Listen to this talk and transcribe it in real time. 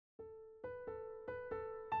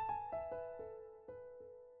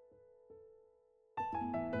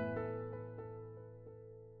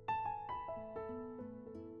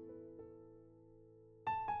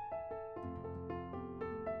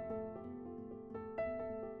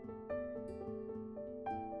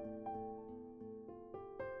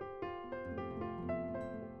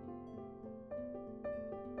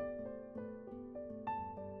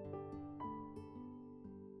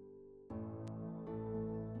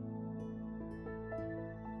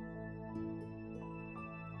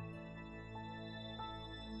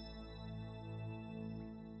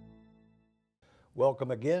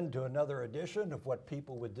Welcome again to another edition of What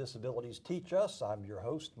People with Disabilities Teach Us. I'm your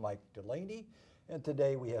host, Mike Delaney, and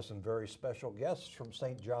today we have some very special guests from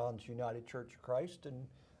St. John's United Church of Christ in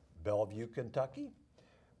Bellevue, Kentucky.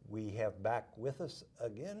 We have back with us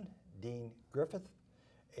again Dean Griffith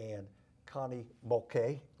and Connie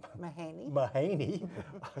Mahaney,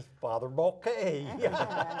 Father Mulcahy,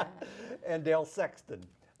 and Dale Sexton.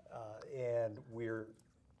 And we're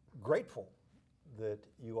grateful that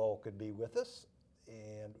you all could be with us.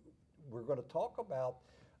 And we're going to talk about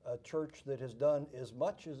a church that has done as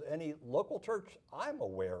much as any local church I'm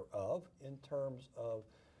aware of in terms of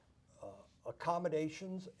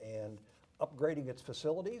accommodations and upgrading its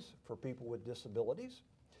facilities for people with disabilities.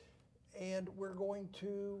 And we're going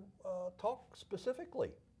to talk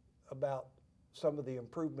specifically about some of the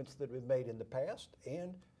improvements that have been made in the past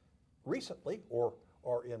and recently or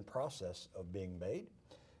are in process of being made.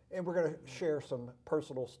 And we're going to share some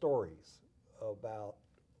personal stories about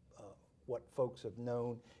what folks have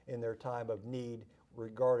known in their time of need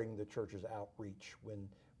regarding the church's outreach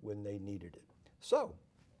when they needed it. So,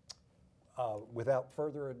 without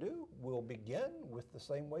further ado, we'll begin with the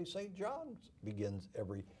same way St. John's begins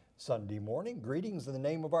every Sunday morning. Greetings in the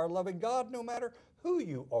name of our loving God. No matter who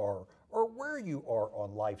you are or where you are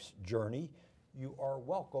on life's journey, you are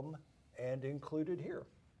welcome and included here.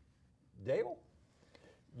 Dale,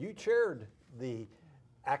 you chaired the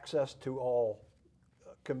Access to All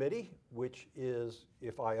committee, which is,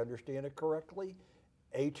 if I understand it correctly,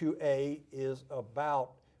 A2A is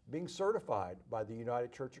about being certified by the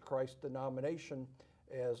United Church of Christ denomination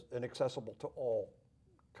as an accessible to all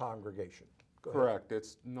congregation. Correct.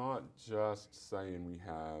 It's not just saying we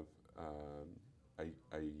have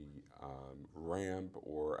a ramp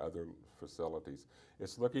or other facilities.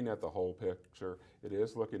 It's looking at the whole picture. It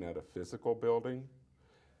is looking at a physical building,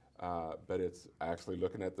 but it's actually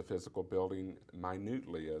looking at the physical building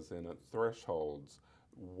minutely, as in thresholds,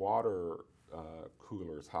 water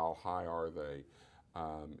coolers, how high are they?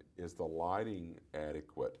 Is the lighting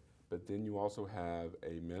adequate? But then you also have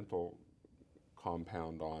a mental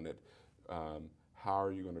compound on it. How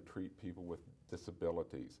are you going to treat people with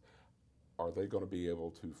disabilities? Are they going to be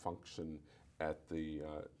able to function at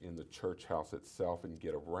in the church house itself and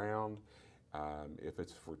get around? If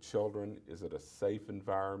it's for children, is it a safe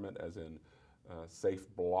environment, as in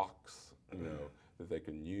safe blocks, that they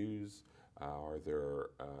can use? Are there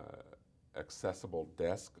accessible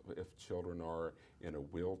desks if children are in a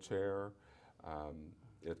wheelchair?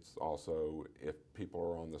 It's also if people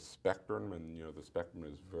are on the spectrum, and the spectrum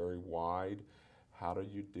is very wide. How do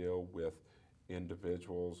you deal with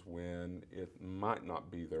individuals when it might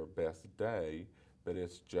not be their best day, but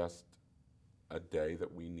it's just a day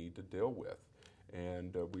that we need to deal with?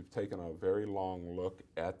 And we've taken a very long look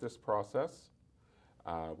at this process.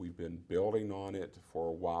 We've been building on it for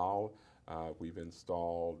a while. We've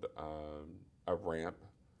installed a ramp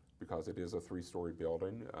because it is a 3-story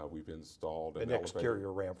building. We've installed an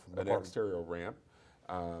exterior ramp from the exterior ramp.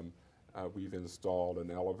 We've installed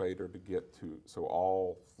an elevator to get to, so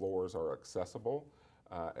all floors are accessible,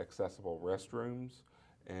 accessible restrooms.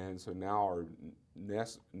 And so now our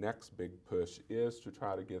next big push is to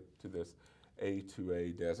try to get to this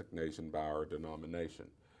A2A designation by our denomination.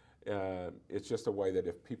 It's just a way that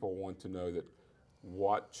if people want to know that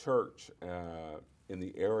what church in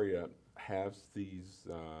the area has these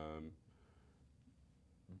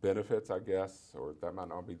benefits, I guess, or that might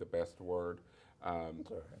not be the best word.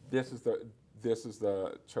 This is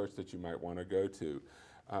the church that you might want to go to.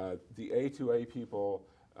 The A2A people,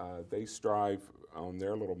 they strive on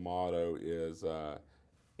their little motto is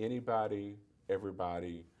anybody,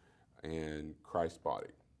 everybody, and Christ body.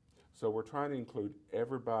 So we're trying to include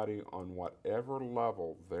everybody on whatever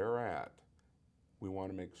level they're at. We want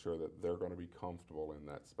to make sure that they're going to be comfortable in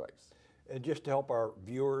that space. And just to help our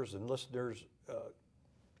viewers and listeners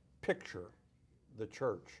picture the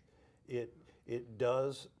church, it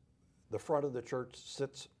does, the front of the church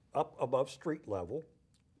sits up above street level.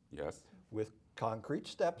 Yes. With concrete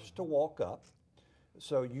steps to walk up.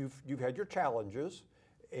 So you've had your challenges,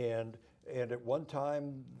 and at one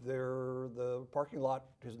time the parking lot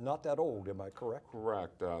is not that old, am I correct?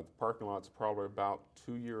 Correct. The parking lot's probably about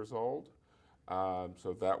 2 years old.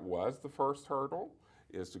 So that was the first hurdle,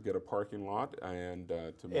 is to get a parking lot and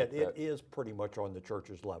to make it is pretty much on the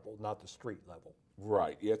church's level, not the street level.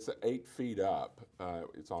 Right. It's 8 feet up.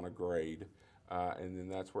 It's on a grade, and then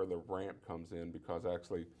that's where the ramp comes in, because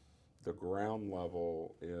actually the ground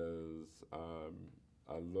level is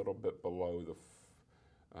a little bit below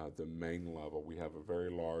the main level. We have a very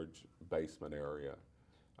large basement area,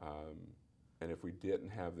 and if we didn't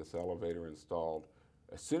have this elevator installed,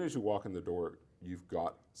 as soon as you walk in the door, you've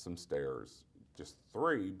got some stairs, just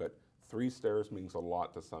 3, but 3 stairs means a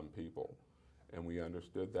lot to some people. And we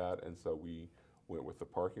understood that, and so we went with the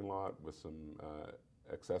parking lot with some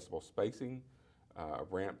accessible spacing, a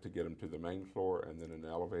ramp to get them to the main floor, and then an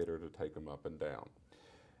elevator to take them up and down.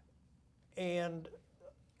 And,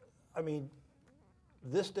 I mean,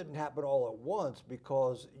 this didn't happen all at once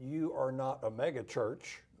because you are not a mega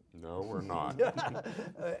church. No, we're not.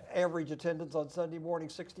 Average attendance on Sunday morning,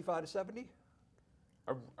 65 to 70?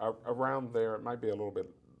 Around there, it might be a little bit,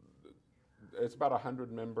 it's about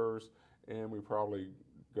 100 members, and we probably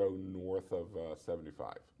go north of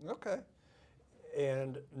 75. Okay.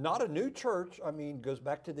 And not a new church, I mean, goes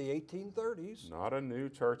back to the 1830s. Not a new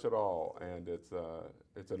church at all, and it's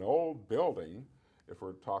an old building. If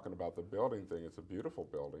we're talking about the building thing, it's a beautiful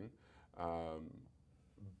building.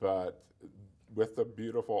 But with the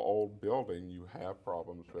beautiful old building, you have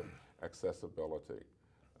problems with accessibility.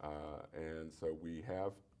 And so we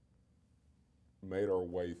have made our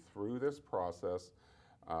way through this process,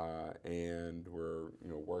 and we're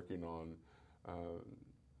working on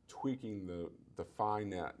tweaking the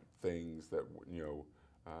finite things that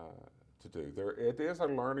to do. It is a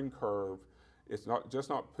learning curve. It's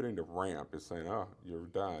not putting the ramp. It's saying, oh, you're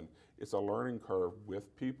done. It's a learning curve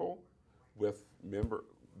with people, with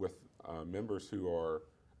members who are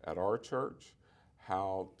at our church,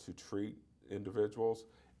 how to treat individuals.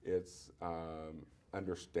 It's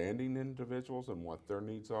understanding individuals and what their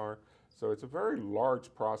needs are. So it's a very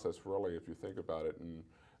large process, really, if you think about it. And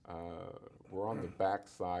we're on the back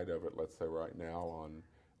side of it, let's say right now, on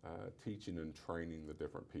teaching and training the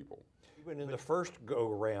different people. Even in the first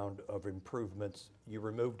go-round of improvements, you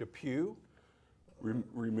removed a pew?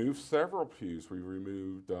 Removed several pews. We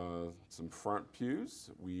removed some front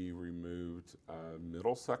pews. We removed a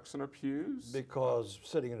middle section of pews. Because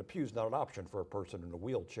sitting in a pew is not an option for a person in a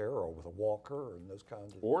wheelchair or with a walker and those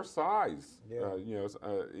kinds of... Or size. Yeah.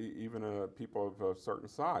 Even people of a certain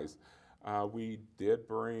size. We did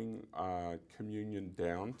bring communion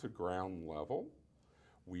down to ground level.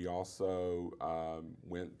 We also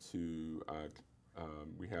went to,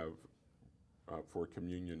 we have for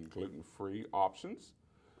communion gluten-free options.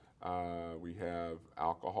 We have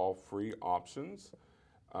alcohol-free options.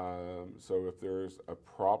 So if there's a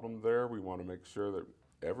problem there, we want to make sure that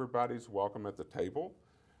everybody's welcome at the table.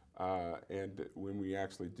 And when we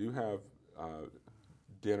actually do have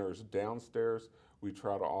dinners downstairs, we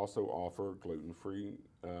try to also offer gluten-free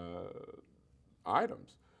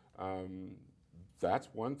items. That's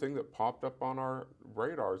one thing that popped up on our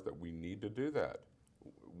radars, that we need to do that.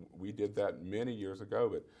 We did that many years ago,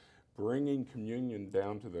 but bringing communion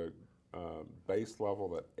down to the base level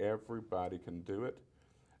that everybody can do it.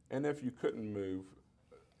 And if you couldn't move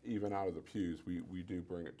even out of the pews, we do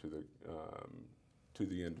bring it to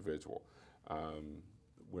the individual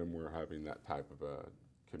when we're having that type of a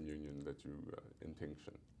communion that you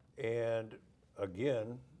intinction. And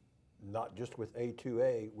again, not just with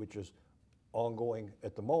A2A, which is ongoing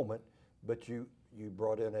at the moment, but you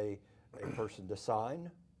brought in a person to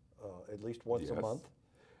sign at least once a month,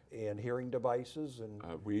 and hearing devices. And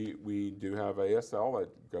we do have ASL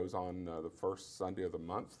that goes on the first Sunday of the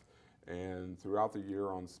month, and throughout the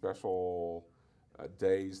year on special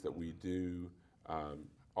days that we do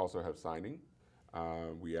also have signing.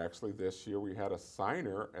 We actually, this year, we had a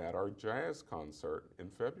signer at our jazz concert in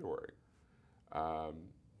February.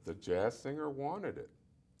 The jazz singer wanted it.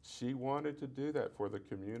 She wanted to do that for the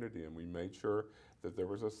community, and we made sure that there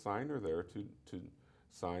was a signer there to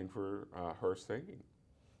sign for her singing.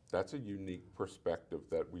 That's a unique perspective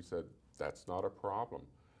that we said, that's not a problem.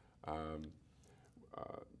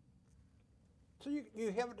 So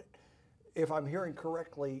you haven't, if I'm hearing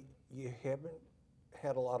correctly, you haven't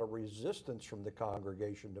had a lot of resistance from the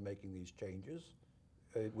congregation to making these changes.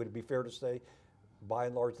 Would it be fair to say, by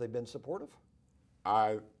and large, they've been supportive?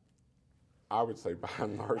 I would say by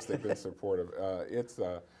and large they've been supportive.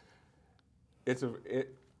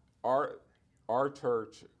 Our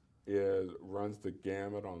church runs the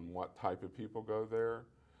gamut on what type of people go there.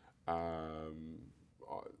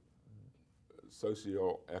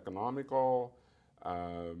 Socioeconomical,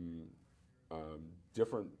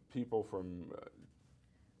 different people from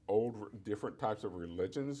different types of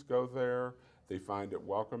religions go there. They find it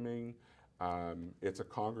welcoming. It's a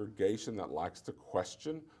congregation that likes to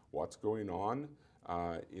question what's going on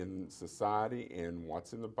in society and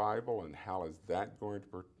what's in the Bible and how is that going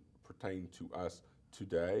to pertain to us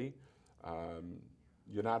today.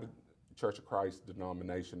 United Church of Christ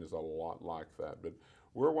denomination is a lot like that, but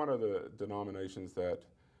we're one of the denominations that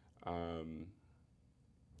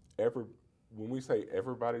when we say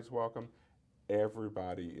everybody's welcome,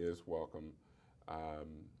 everybody is welcome.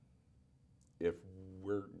 If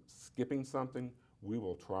we're skipping something, we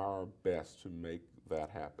will try our best to make that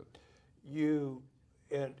happen.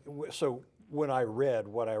 So when I read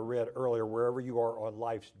what I read earlier, wherever you are on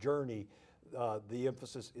life's journey, the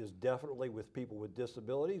emphasis is definitely with people with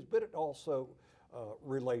disabilities, but it also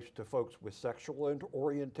relates to folks with sexual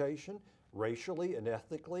orientation, racially and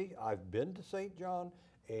ethnically. I've been to St. John,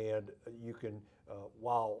 and you can,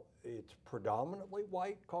 while it's predominantly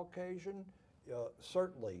white, Caucasian,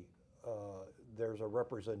 certainly there's a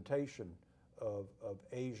representation of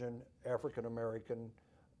Asian, African American,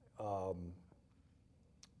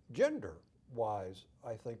 gender-wise,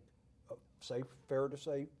 I think, fair to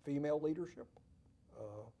say, female leadership,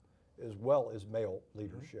 as well as male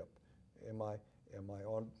leadership. Am I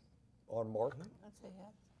on mark? I'd say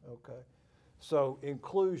yes. Okay. So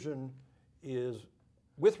inclusion is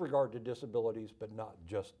with regard to disabilities, but not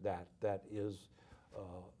just that. That is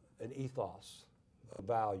an ethos, a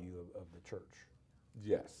value of the church.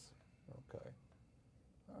 Yes. Okay.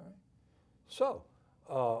 All right. So,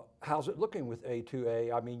 how's it looking with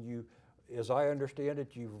A2A? I mean, as I understand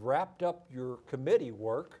it, you've wrapped up your committee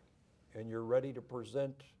work and you're ready to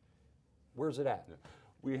present. Where's it at? Yeah.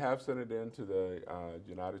 We have sent it into the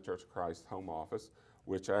United Church of Christ Home Office,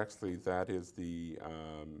 which actually that is the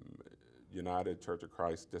United Church of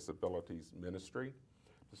Christ Disabilities Ministry,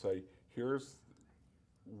 to say, here's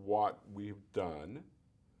what we've done.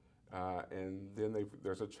 And then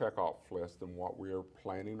there's a check-off list and what we are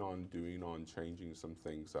planning on doing on changing some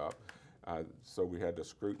things up. So we had to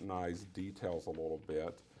scrutinize details a little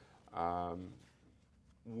bit.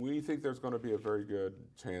 We think there's going to be a very good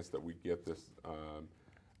chance that we get this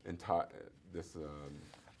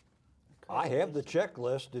I have the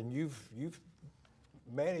checklist, and you've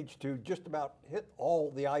managed to just about hit all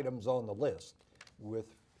the items on the list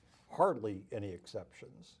with hardly any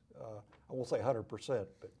exceptions. I won't say 100%,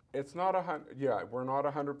 but it's not we're not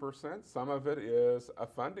 100%. Some of it is a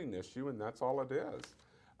funding issue, and that's all it is.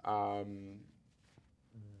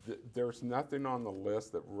 There's nothing on the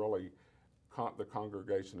list that really the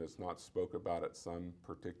congregation has not spoke about at some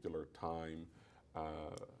particular time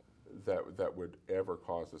that would ever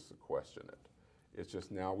cause us to question it. It's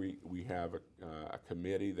just now we have a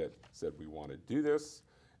committee that said we want to do this,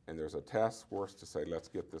 and there's a task force to say let's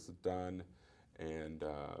get this done. And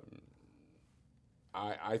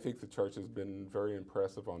I think the church has been very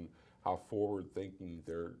impressive on how forward-thinking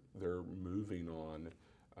they're moving on,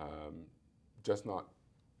 just not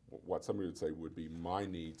what somebody would say would be my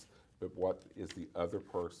needs, but what is the other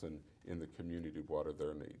person in the community, what are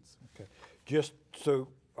their needs. Okay. Just so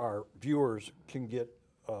our viewers can get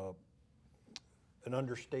an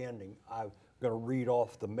understanding, I'm going to read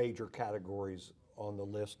off the major categories on the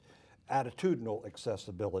list. Attitudinal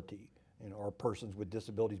accessibility, are persons with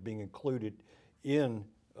disabilities being included in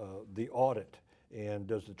the audit? And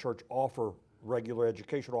does the church offer regular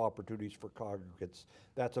educational opportunities for congregants?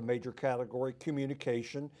 That's a major category.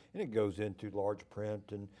 Communication, and it goes into large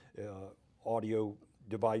print and audio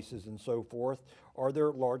devices and so forth. Are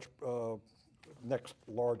there next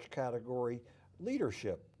large category,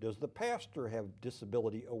 leadership? Does the pastor have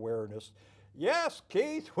disability awareness? Yes,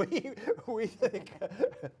 Keith, we think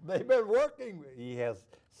they've been working. He has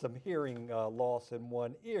some hearing loss in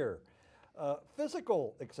one ear.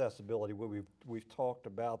 Physical accessibility, we've talked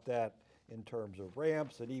about that in terms of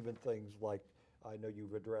ramps and even things like, I know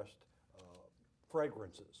you've addressed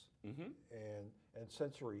fragrances and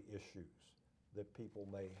sensory issues that people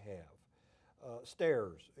may have.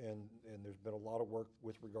 Stairs, and there's been a lot of work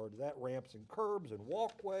with regard to that, ramps and curbs and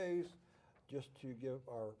walkways, just to give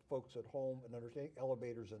our folks at home an understanding.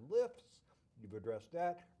 Elevators and lifts, you've addressed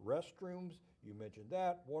that. Restrooms, you mentioned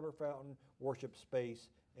that. Water fountain, worship space,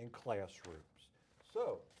 and classrooms.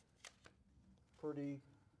 So, pretty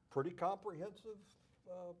comprehensive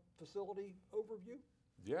facility overview?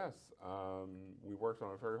 Yes, we worked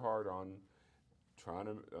on it very hard on trying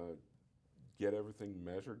to get everything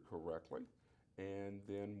measured correctly, and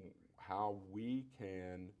then how we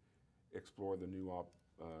can explore the new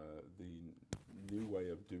way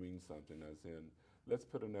of doing something, as in, let's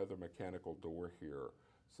put another mechanical door here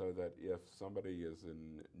so that if somebody is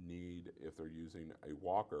in need, if they're using a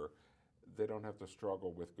walker, they don't have to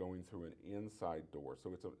struggle with going through an inside door.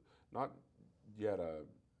 So it's not yet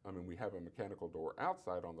we have a mechanical door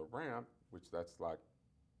outside on the ramp, which that's like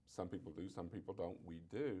some people do, some people don't, we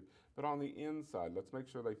do. But on the inside, let's make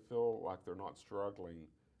sure they feel like they're not struggling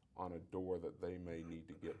on a door that they may need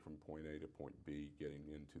to get from point A to point B, getting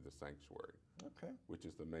into the sanctuary, which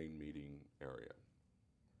is the main meeting area.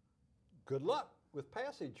 Good luck with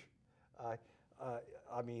passage. I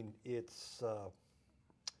mean, it's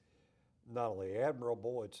not only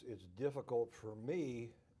admirable, it's difficult for me,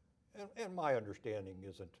 and my understanding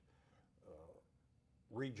isn't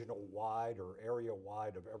regional wide or area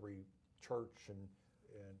wide of every church and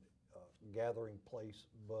gathering place,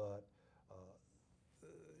 but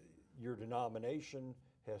your denomination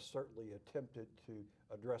has certainly attempted to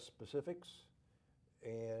address specifics,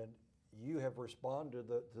 and you have responded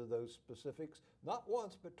to those specifics, not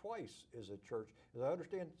once, but twice as a church. As I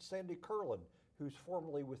understand, Sandy Curlin, who's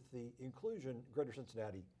formerly with the Greater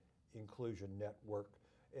Cincinnati Inclusion Network,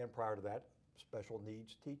 and prior to that, special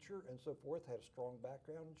needs teacher and so forth, had a strong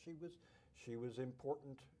background, and she was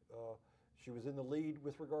important. She was in the lead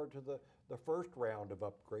with regard to the first round of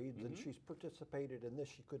upgrades, and she's participated in this.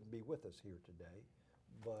 She couldn't be with us here today,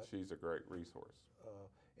 but she's a great resource.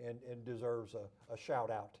 And deserves a shout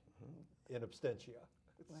out in absentia.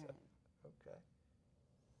 Right. Okay.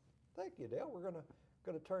 Thank you, Dale. We're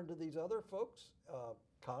gonna turn to these other folks.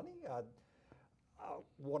 Connie, I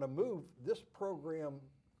want to move. This program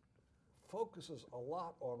focuses a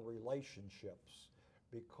lot on relationships,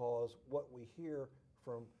 because what we hear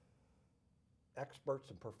from experts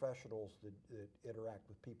and professionals that interact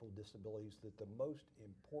with people with disabilities, that the most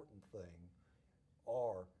important thing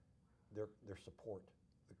are their support,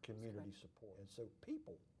 the community support. And so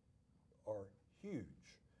people are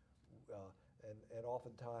huge. And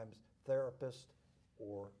oftentimes therapists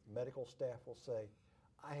or medical staff will say,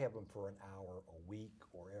 I have them for an hour a week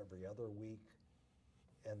or every other week,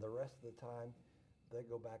 and the rest of the time they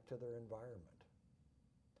go back to their environment.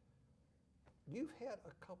 You've had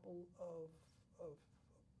a couple of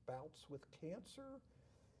bouts with cancer?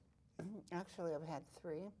 Actually, I've had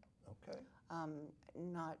 3. Okay.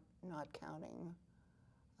 Not counting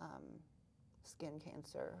skin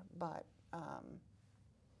cancer, but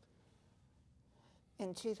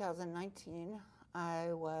in 2019,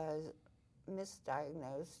 I was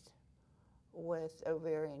misdiagnosed with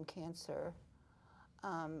ovarian cancer,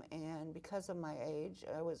 and because of my age,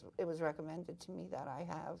 it was recommended to me that I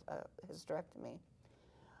have a hysterectomy.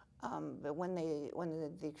 But when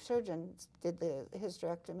the surgeon did the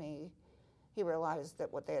hysterectomy, he realized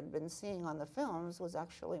that what they had been seeing on the films was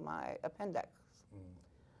actually my appendix.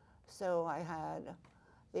 So I had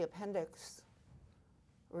the appendix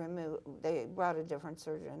removed. They brought a different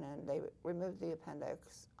surgeon and they removed the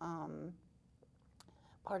appendix,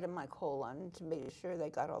 part of my colon, to make sure they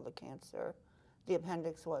got all the cancer. The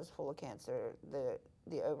appendix was full of cancer.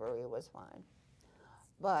 The ovary was fine.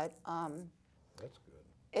 But that's good.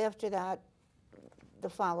 After that, the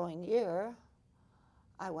following year,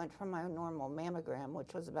 I went for my normal mammogram,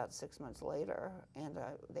 which was about 6 months later, and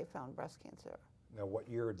they found breast cancer. Now, what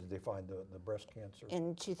year did they find the breast cancer?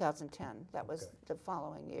 In 2010. That was the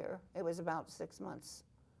following year. It was about 6 months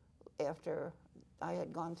after I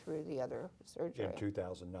had gone through the other surgery. In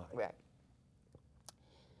 2009. Right.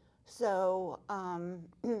 So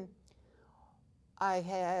I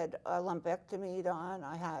had a lumpectomy done.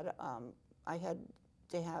 I had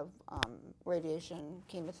to have radiation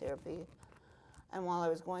chemotherapy. And while I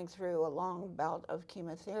was going through a long bout of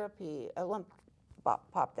chemotherapy, a lump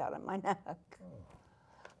popped out of my neck,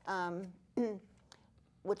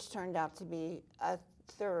 which turned out to be a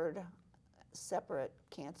 3rd separate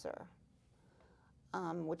cancer,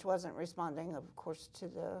 which wasn't responding, of course, to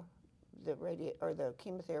the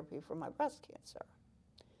chemotherapy for my breast cancer.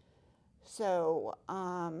 So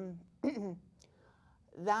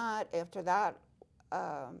after that,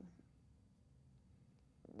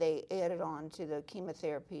 they added on to the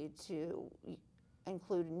chemotherapy to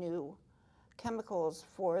include new chemicals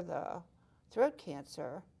for the throat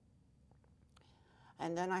cancer.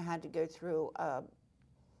 And then I had to go through a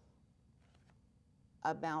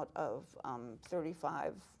bout of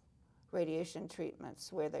 35 radiation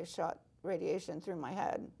treatments where they shot radiation through my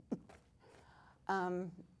head.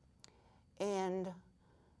 And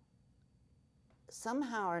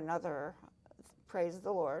somehow or another, praise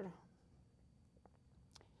the Lord,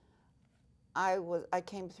 I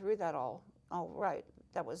came through that all right.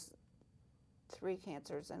 That was 3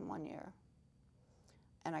 cancers in 1 year.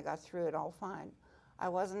 And I got through it all fine. I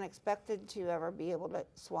wasn't expected to ever be able to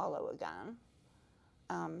swallow again.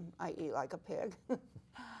 I eat like a pig.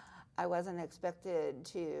 I wasn't expected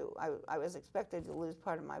to, I was expected to lose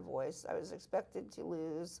part of my voice. I was expected to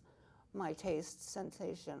lose my taste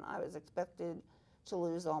sensation. I was expected to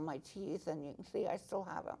lose all my teeth, and you can see I still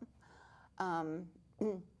have them.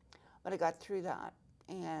 But I got through that,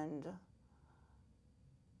 and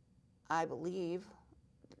I believe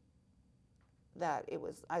that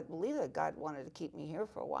God wanted to keep me here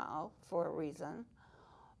for a while for a reason,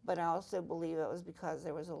 but I also believe it was because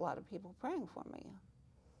there was a lot of people praying for me.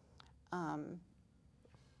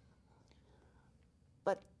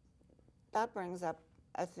 that brings up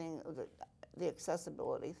a thing, the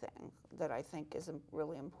accessibility thing that I think is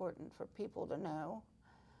really important for people to know.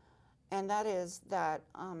 And that is that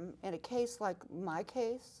in a case like my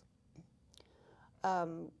case,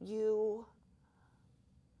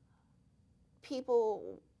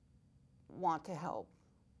 people want to help.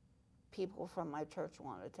 People from my church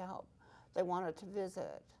wanted to help. They wanted to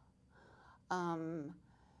visit.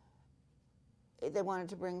 They wanted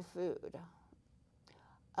to bring food.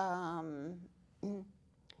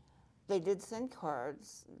 They did send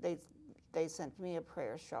cards. They sent me a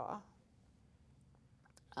prayer shawl,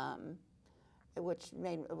 which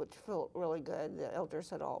felt really good. The elders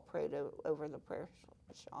had all prayed over the prayer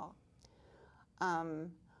shawl.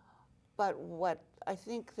 But what I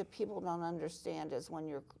think that people don't understand is when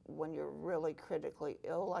you're really critically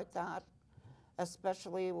ill like that,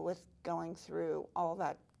 especially with going through all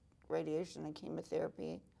that radiation and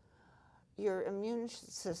chemotherapy, your immune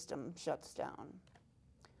system shuts down.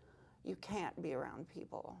 You can't be around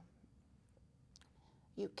people.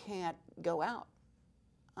 You can't go out.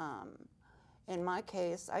 In my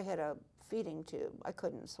case, I had a feeding tube. I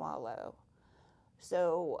couldn't swallow.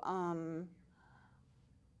 So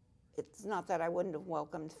it's not that I wouldn't have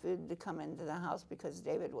welcomed food to come into the house, because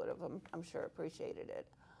David would have, I'm sure, appreciated it.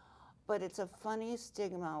 But it's a funny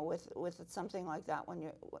stigma with something like that when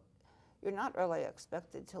you're not really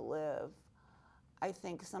expected to live. I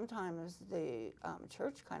think sometimes the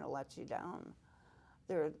church kind of lets you down.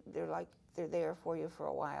 They're there for you for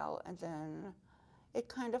a while, and then it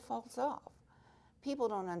kind of falls off. People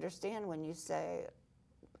don't understand when you say,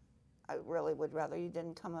 I really would rather you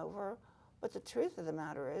didn't come over. But the truth of the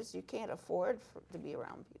matter is, you can't afford to be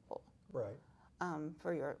around people. Right.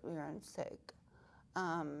 For your own sake.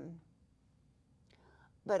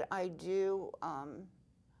 But I do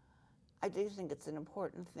think it's an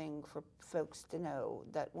important thing for folks to know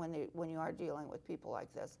that when you are dealing with people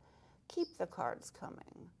like this, keep the cards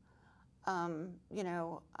coming.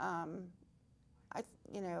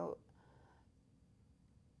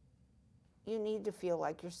 You need to feel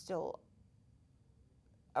like you're still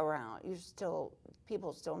around.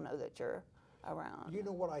 People still know that you're around. You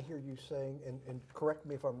know what I hear you saying, and correct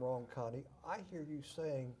me if I'm wrong, Connie, I hear you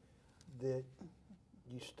saying that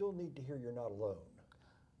you still need to hear you're not alone.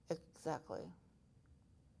 Exactly.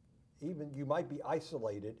 Even you might be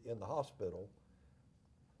isolated in the hospital,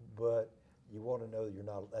 but you want to know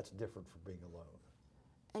that that's different from being alone.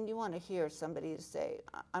 And you want to hear somebody say,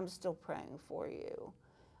 I'm still praying for you.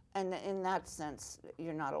 And in that sense,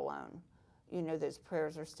 you're not alone. You know those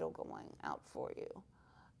prayers are still going out for you.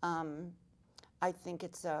 I think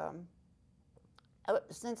it's,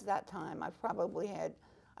 since that time, I've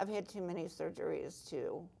had too many surgeries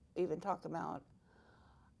to even talk about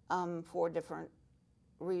for different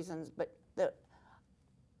reasons. But the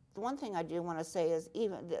one thing I do want to say is,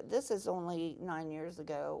 this is only 9 years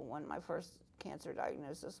ago when my first cancer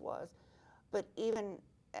diagnosis was, but even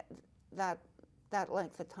that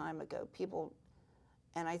length of time ago, people,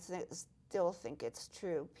 and I still think it's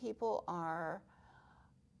true, people are,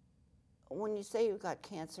 when you say you've got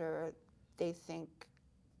cancer, they think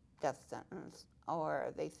death sentence,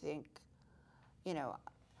 or they think,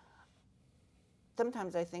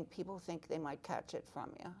 sometimes I think people think they might catch it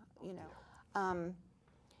from you,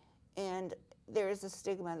 and there is a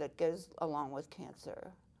stigma that goes along with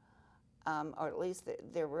cancer, or at least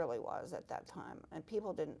there really was at that time. And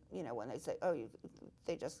people didn't, when they say,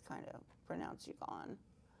 they just kind of pronounce you gone.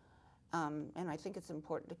 And I think it's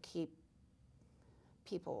important to keep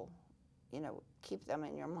people, keep them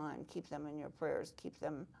in your mind, keep them in your prayers, keep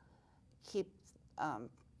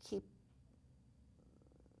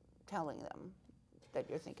telling them that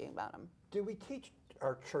you're thinking about them. Do we teach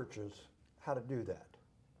our churches how to do that?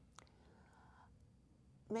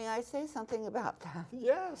 May I say something about that?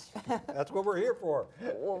 Yes, that's what we're here for.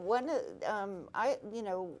 Well,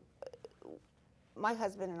 my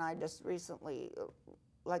husband and I just recently,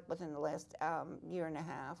 like within the last year and a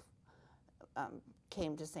half,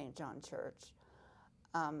 came to St. John Church.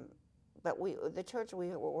 But the church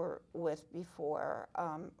we were with before,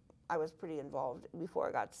 I was pretty involved before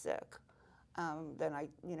I got sick. Then I,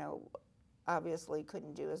 obviously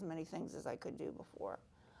couldn't do as many things as I could do before.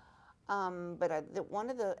 But one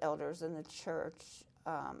of the elders in the church,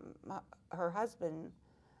 her husband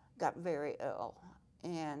got very ill,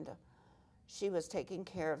 and she was taking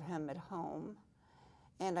care of him at home.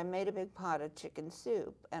 And I made a big pot of chicken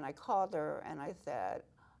soup, and I called her and I said,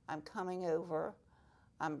 I'm coming over,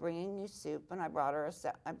 I'm bringing you soup, and I brought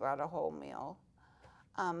a whole meal.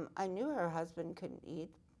 I knew her husband couldn't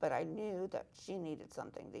eat, but I knew that she needed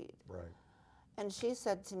something to eat. Right. And she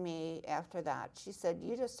said to me after that, she said,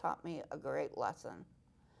 "You just taught me a great lesson."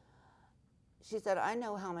 She said, "I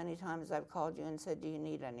know how many times I've called you and said, 'Do you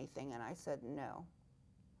need anything?' And I said, 'No.'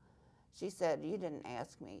 She said, 'You didn't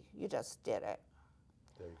ask me, you just did it.'"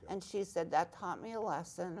 There you go. And she said, "That taught me a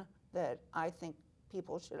lesson that I think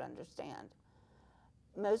people should understand.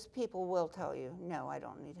 Most people will tell you, 'No, I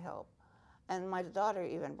don't need help.'" And my daughter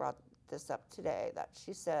even brought this up today, that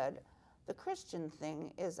she said, the Christian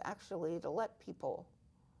thing is actually to let people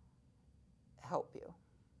help you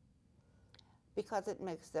because it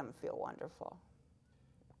makes them feel wonderful.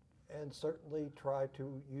 And certainly try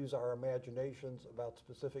to use our imaginations about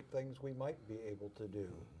specific things we might be able to do.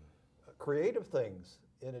 Creative things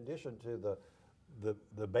in addition to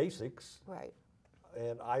the basics. Right.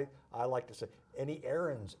 And I like to say, any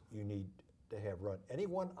errands you need to have run,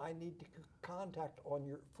 anyone I need to contact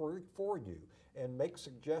on for you, and make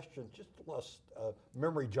suggestions, just a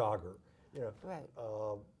memory jogger, Right.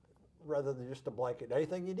 rather than just a blanket.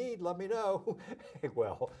 Anything you need, let me know.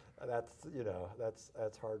 Well,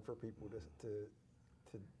 that's hard for people to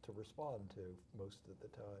respond to most of the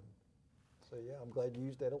time. So yeah, I'm glad you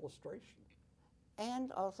used that illustration.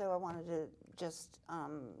 And also, I wanted to just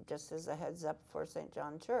as a heads up for St.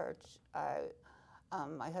 John Church,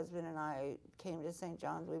 my husband and I came to St.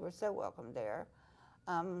 John's. We were so welcome there.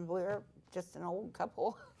 We're just an old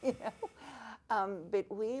couple, but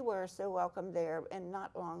we were so welcome there. And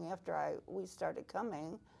not long after we started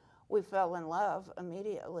coming, we fell in love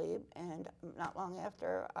immediately. And not long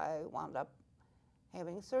after, I wound up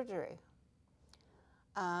having surgery.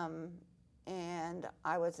 And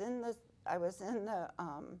I was in the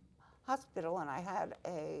hospital, and I had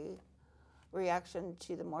a reaction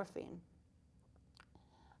to the morphine.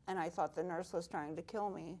 And I thought the nurse was trying to kill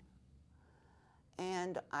me.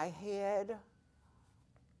 And I had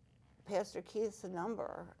Pastor Keith's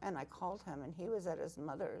number, and I called him, and he was at his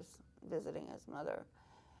mother's, visiting his mother.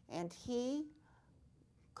 And he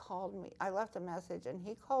called me. I left a message, and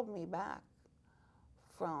he called me back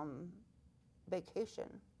from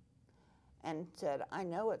vacation and said, "I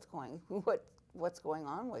know what's going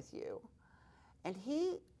on with you." And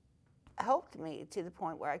he helped me to the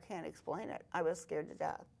point where I can't explain it. I was scared to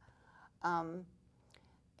death.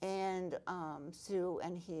 Sue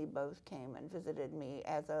and he both came and visited me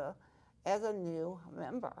as a new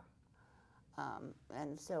member.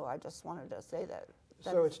 And so I just wanted to say that.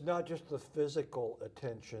 So it's not just the physical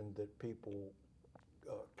attention that people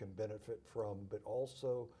can benefit from, but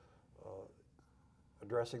also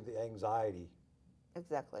addressing the anxiety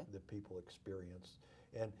Exactly. that people experience.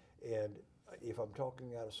 And if I'm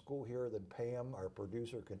talking out of school here, then Pam, our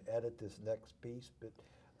producer, can edit this next piece. But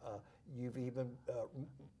you've even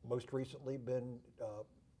most recently been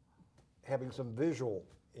having some visual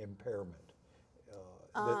impairment.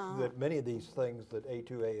 That many of these things that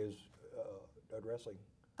A2A is addressing.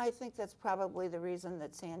 I think that's probably the reason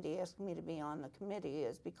that Sandy asked me to be on the committee,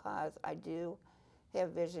 is because I do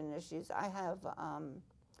have vision issues. I have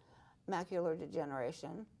macular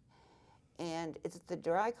degeneration, and it's the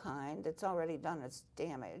dry kind that's already done its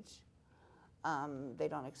damage. They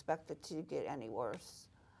don't expect it to get any worse,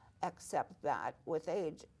 except that with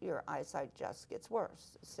age, your eyesight just gets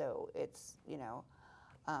worse. So it's,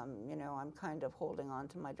 I'm kind of holding on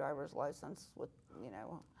to my driver's license with,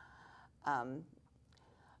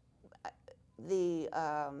 the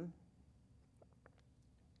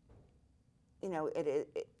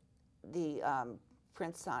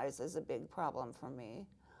print size is a big problem for me.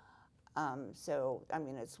 So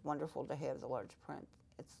it's wonderful to have the large print.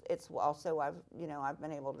 It's also I've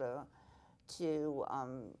been able to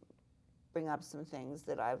bring up some things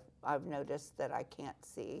that I've noticed that I can't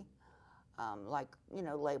see, like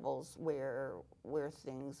labels where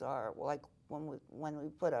things are, like when we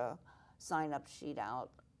put a sign-up sheet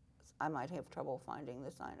out, I might have trouble finding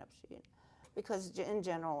the sign-up sheet, because in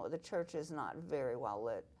general the church is not very well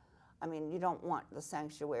lit. You don't want the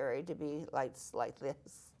sanctuary to be lights like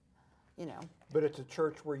this, But it's a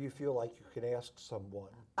church where you feel like you can ask someone.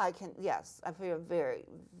 Yes, I feel very,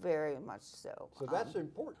 very much so. So that's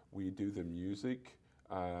important. We do the music.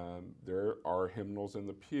 There are hymnals in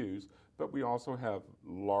the pews, but we also have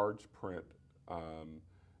large print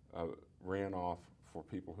ran off for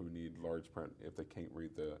people who need large print if they can't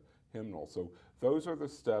read the hymnal. So those are the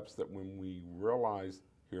steps that when we realize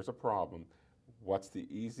here's a problem, what's the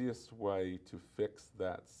easiest way to fix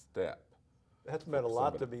that step? That's meant a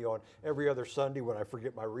lot to me on every other Sunday when I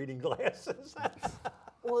forget my reading glasses.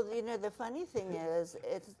 Well, the funny thing is,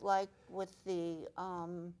 it's like with the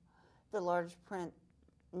large print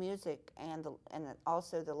music and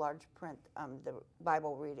also the large print the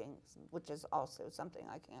Bible readings, which is also something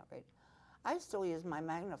I can't read. I still use my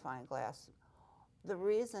magnifying glass. The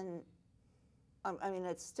reason, I mean,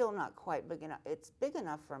 it's still not quite big enough. It's big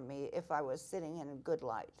enough for me if I was sitting in good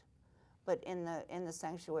light, but in the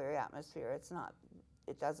sanctuary atmosphere, it's not.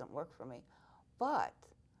 It doesn't work for me. But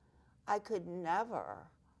I could never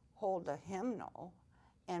hold a hymnal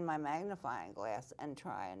and my magnifying glass and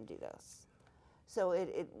try and do this. So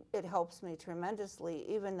it helps me tremendously,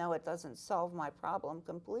 even though it doesn't solve my problem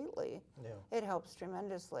completely. Yeah. It helps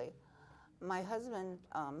tremendously. My husband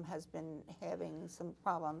has been having some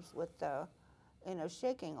problems with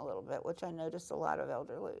shaking a little bit, which I notice a lot of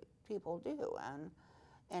elderly people do,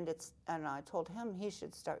 and I told him he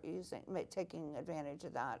should start taking advantage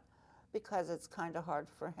of that, because it's kind of hard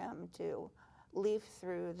for him to leaf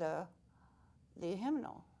through the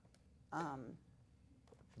hymnal.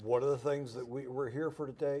 One of the things that we're here for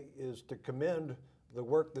today is to commend the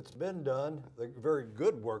work that's been done, the very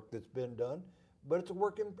good work that's been done, but it's a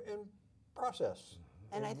work in process.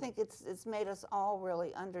 And I think it's made us all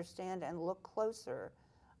really understand and look closer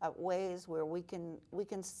at ways where we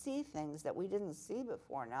can see things that we didn't see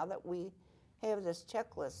before. Now that we have this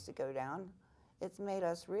checklist to go down, it's made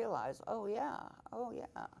us realize, oh yeah,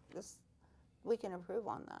 we can improve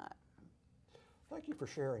on that. Thank you for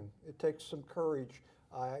sharing. It takes some courage.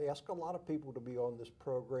 I ask a lot of people to be on this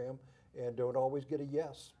program and don't always get a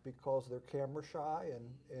yes because they're camera shy,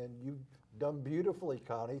 and you've done beautifully,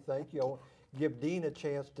 Connie. Thank you. I'll give Dean a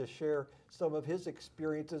chance to share some of his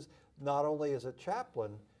experiences, not only as a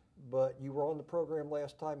chaplain, but you were on the program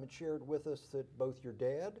last time and shared with us that both your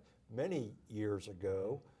dad, many years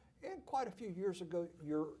ago, and quite a few years ago,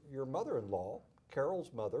 your mother-in-law,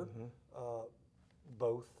 Carol's mother,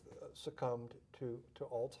 both succumbed to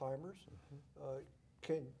Alzheimer's.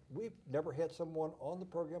 We've never had someone on the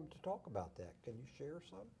program to talk about that. Can you share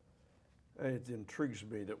some? It intrigues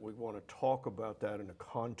me that we want to talk about that in the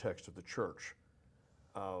context of the church.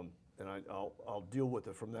 And I'll deal with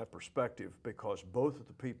it from that perspective, because both of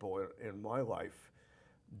the people in my life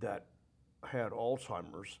that had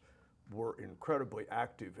Alzheimer's were incredibly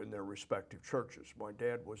active in their respective churches. My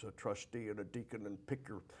dad was a trustee and a deacon, and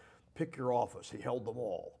pick your office. He held them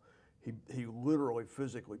all. He literally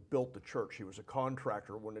physically built the church. He was a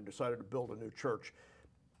contractor. When they decided to build a new church,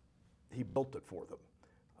 he built it for them.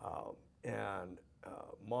 And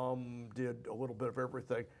Mom did a little bit of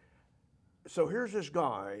everything. So here's this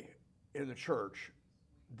guy in the church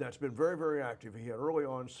that's been very, very active. He had early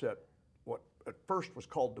onset, what at first was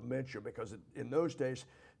called dementia, because in those days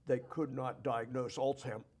they could not diagnose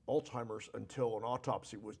Alzheimer's until an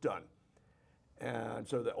autopsy was done. And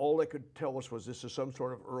so all they could tell us was this is some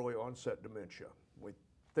sort of early onset dementia. We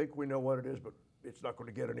think we know what it is, but it's not going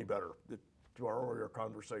to get any better, to our earlier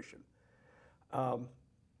conversation.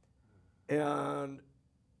 And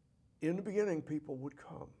in the beginning, people would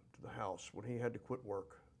come to the house when he had to quit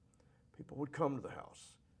work. People would come to the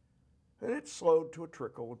house. And it slowed to a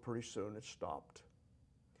trickle, and pretty soon it stopped.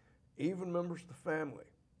 Even members of the family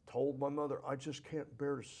told my mother, I just can't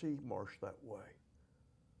bear to see Marsh that way.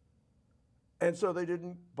 And so they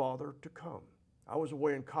didn't bother to come. I was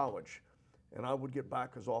away in college, and I would get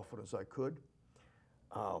back as often as I could.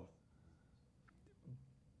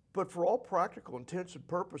 But for all practical intents and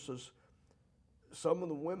purposes, some of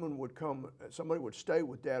the women would come, somebody would stay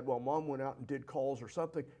with Dad while Mom went out and did calls or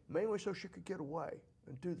something, mainly so she could get away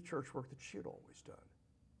and do the church work that she had always done.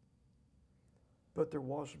 But there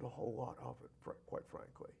wasn't a whole lot of it, quite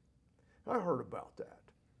frankly. I heard about that,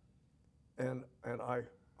 and I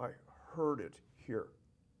heard it here.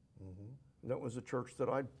 And that was the church that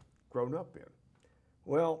I'd grown up in.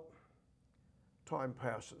 Well, time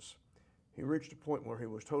passes. He reached a point where he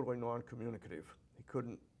was totally non-communicative.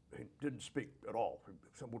 He didn't speak at all.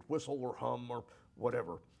 He would whistle or hum or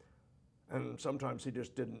whatever. And sometimes he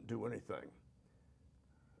just didn't do anything.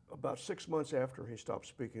 About 6 months after he stopped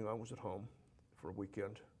speaking, I was at home for a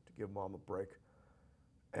weekend to give Mom a break.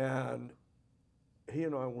 And he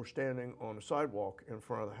and I were standing on a sidewalk in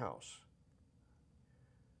front of the house.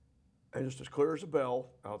 And just as clear as a bell,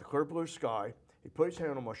 out of the clear blue sky, he put his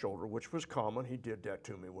hand on my shoulder, which was common. He did that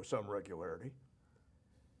to me with some regularity.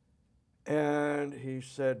 And he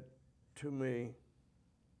said to me,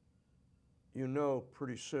 you know,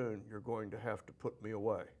 pretty soon you're going to have to put me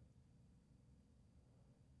away.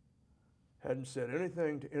 Hadn't said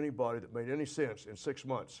anything to anybody that made any sense in 6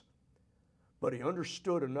 months, but he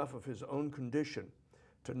understood enough of his own condition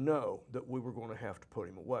to know that we were going to have to put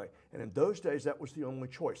him away. And in those days, that was the only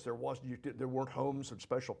choice. There weren't homes and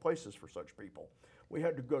special places for such people. We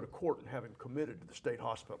had to go to court and have him committed to the state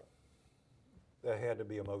hospital. That had to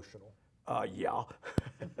be emotional. Yeah.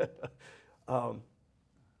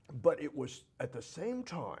 But it was at the same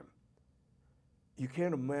time you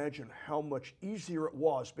can't imagine how much easier it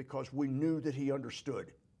was because we knew that he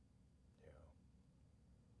understood. Yeah.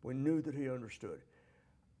 We knew that he understood.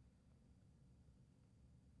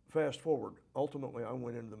 Fast forward, ultimately I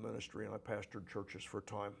went into the ministry and I pastored churches for a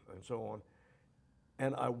time and so on.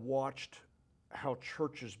 And I watched how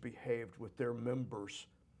churches behaved with their members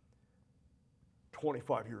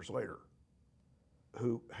 25 years later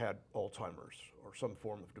who had Alzheimer's or some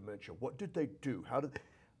form of dementia. What did they do? How did,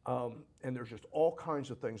 and there's just all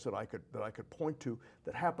kinds of things that I could point to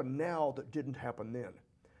that happen now that didn't happen then.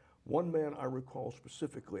 One man I recall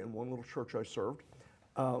specifically in one little church I served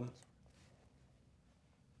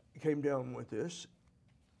came down with this,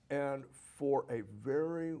 and for a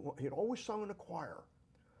very long, he had always sung in a choir,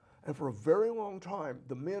 and for a very long time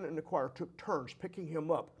the men in the choir took turns picking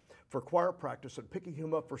him up for choir practice and picking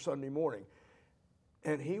him up for Sunday morning.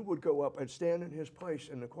 And he would go up and stand in his place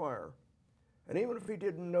in the choir. And even if he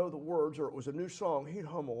didn't know the words or it was a new song, he'd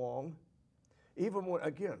hum along. Even when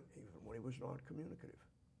he was not communicative.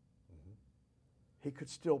 Mm-hmm. He could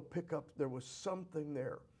still pick up, there was something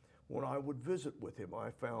there. When I would visit with him,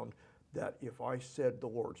 I found that if I said the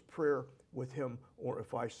Lord's Prayer with him, or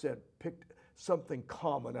if I picked something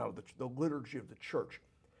common out of the liturgy of the church,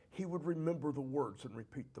 he would remember the words and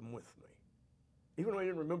repeat them with me, even though he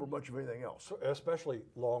didn't remember much of anything else. So especially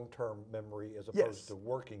long-term memory as opposed to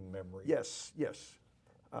working memory. Yes, yes.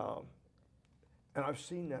 And I've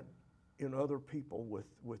seen that in other people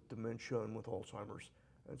with dementia and with Alzheimer's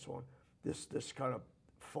and so on. This kind of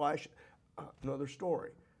flash. Another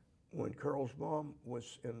story. When Carol's mom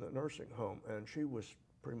was in the nursing home and she was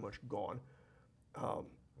pretty much gone.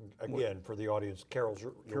 Again, for the audience, Carol's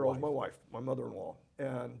your Carol's wife. my wife, my mother-in-law.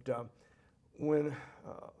 And when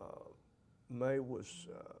May was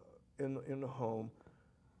in the home,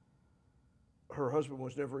 her husband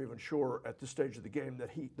was never even sure at this stage of the game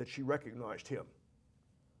that she recognized him.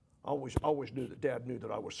 I always knew that Dad knew that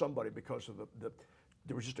I was somebody because of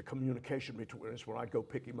there was just a communication between us when I'd go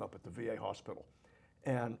pick him up at the VA hospital.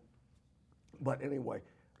 But anyway,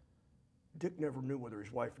 Dick never knew whether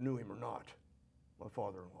his wife knew him or not, my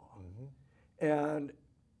father-in-law. Mm-hmm. And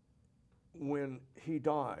when he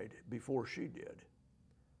died, before she did,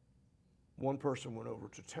 one person went over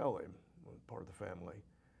to tell him, part of the family,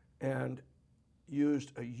 and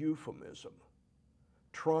used a euphemism,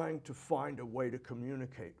 trying to find a way to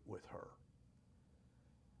communicate with her.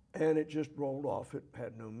 And it just rolled off. It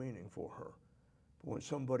had no meaning for her. But when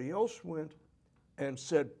somebody else went and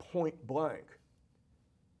said point blank,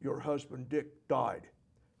 your husband Dick died,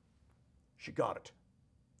 she got it.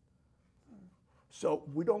 So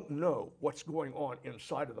we don't know what's going on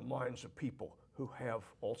inside of the minds of people who have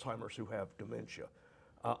Alzheimer's, who have dementia.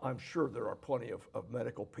 I'm sure there are plenty of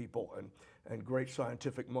medical people and great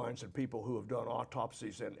scientific minds and people who have done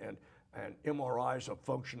autopsies and MRIs of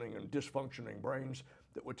functioning and dysfunctioning brains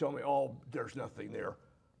that would tell me, oh, there's nothing there.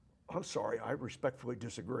 I'm sorry, I respectfully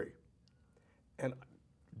disagree. And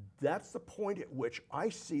that's the point at which I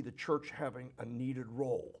see the church having a needed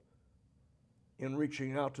role in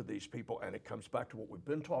reaching out to these people, and it comes back to what we've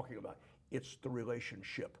been talking about. It's the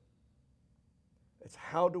relationship. It's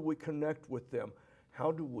how do we connect with them?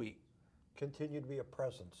 How do we continue to be a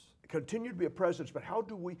presence? Continue to be a presence, but how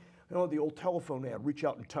do we, the old telephone ad, reach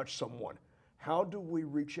out and touch someone. How do we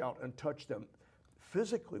reach out and touch them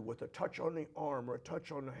physically with a touch on the arm or a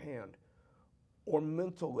touch on the hand, or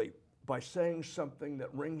mentally by saying something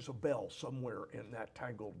that rings a bell somewhere in that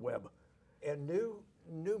tangled web? And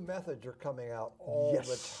new methods are coming out all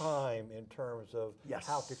the time in terms of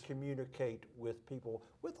how to communicate with people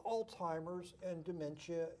with Alzheimer's and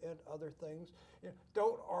dementia and other things.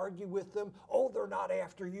 Don't argue with them. Oh, they're not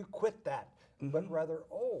after you. Quit that. Mm-hmm. But rather,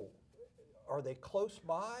 oh, are they close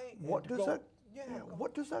by? What does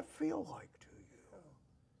that feel like to you?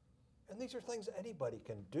 And these are things anybody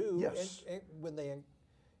can do. Yes. And when they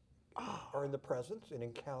are in the presence and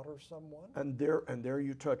encounter someone. And there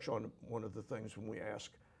you touch on one of the things when we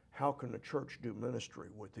ask, how can the church do ministry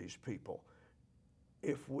with these people?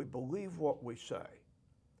 If we believe what we say,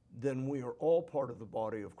 then we are all part of the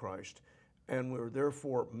body of Christ, and we're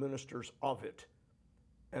therefore ministers of it.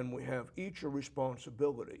 And we have each a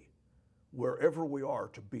responsibility, wherever we are,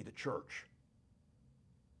 to be the church.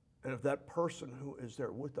 And if that person who is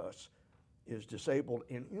there with us is disabled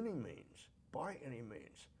in any means, by any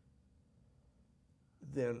means,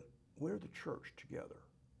 then we're the church together.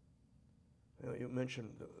 You mentioned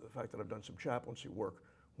the fact that I've done some chaplaincy work.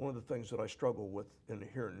 One of the things that I struggle with in the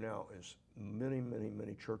here and now is many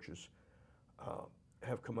churches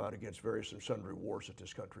have come out against various and sundry wars that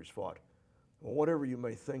this country's fought. Well, whatever you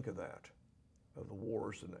may think of that, of the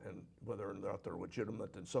wars and whether or not they're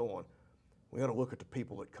legitimate and so on, We got to look at the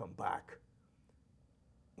people that come back.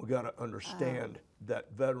 We got to understand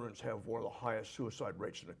that veterans have one of the highest suicide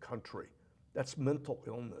rates in the country. That's mental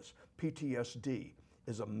illness. PTSD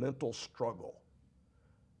is a mental struggle.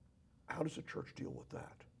 How does the church deal with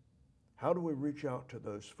that? How do we reach out to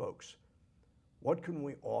those folks? What can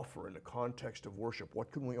we offer in the context of worship?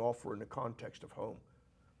 What can we offer in the context of home?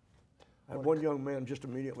 I had one young man just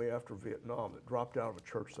immediately after Vietnam that dropped out of a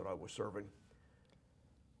church that I was serving.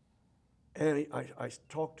 And I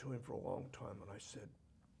talked to him for a long time, and I said,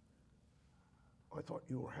 I thought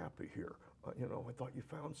you were happy here. I thought you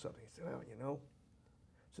found something. He said, well,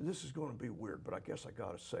 so this is going to be weird, but I guess I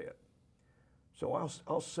got to say it. So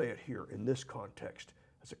I'll say it here in this context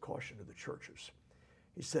as a caution to the churches.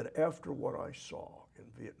 He said, after what I saw in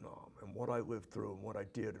Vietnam and what I lived through and what I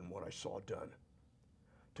did and what I saw done,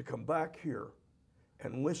 to come back here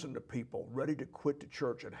and listen to people ready to quit the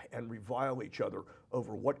church and revile each other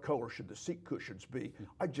over what color should the seat cushions be,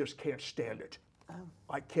 I just can't stand it.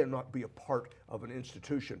 I cannot be a part of an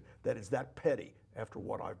institution that is that petty after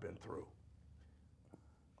what I've been through.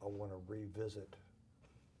 I want to revisit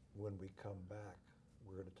when we come back.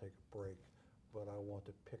 We're going to take a break, but I want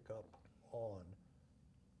to pick up on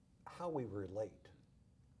how we relate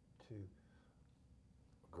to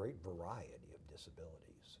a great variety of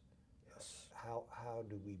disabilities. Yes. How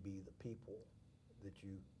do we be the people that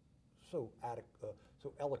you so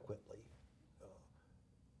eloquently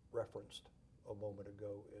referenced a moment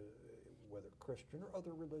ago, whether Christian or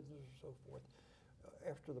other religions or so forth.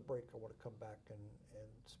 After the break, I want to come back and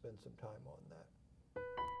spend some time on that.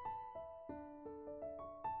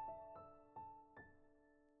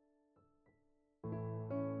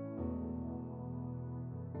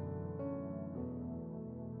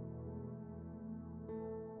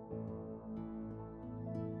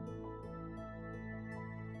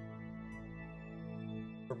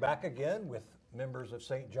 We're back again with members of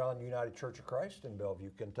St. John United Church of Christ in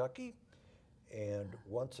Bellevue, Kentucky. And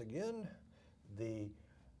once again, the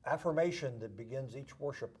affirmation that begins each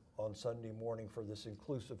worship on Sunday morning for this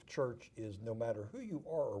inclusive church is no matter who you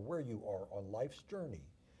are or where you are on life's journey,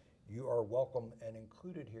 you are welcome and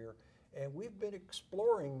included here. And we've been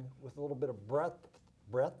exploring with a little bit of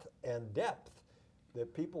breadth and depth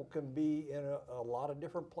that people can be in a lot of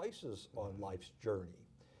different places on life's journey.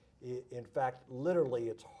 In fact, literally,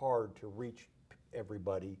 it's hard to reach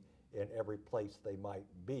everybody in every place they might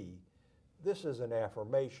be. This is an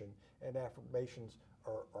affirmation, and affirmations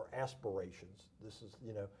are aspirations.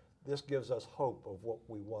 This gives us hope of what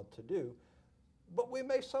we want to do, but we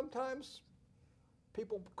may sometimes,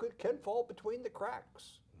 people can fall between the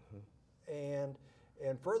cracks. Mm-hmm.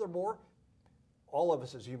 And furthermore, all of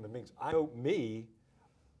us as human beings, I don't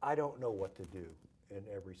know what to do in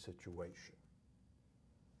every situation.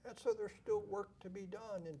 And so there's still work to be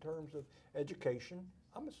done in terms of education,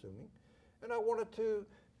 I'm assuming. And I wanted to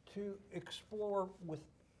explore with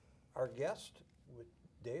our guest, with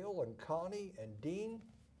Dale and Connie and Dean.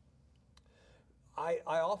 I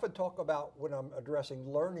often talk about, when I'm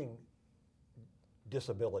addressing learning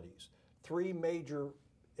disabilities, 3 major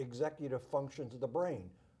executive functions of the brain: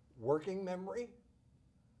 working memory,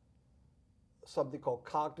 something called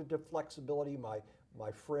cognitive flexibility.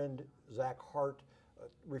 My friend Zach Hart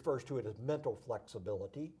refers to it as mental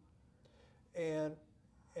flexibility, and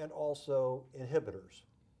also inhibitors.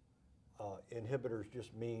 Inhibitors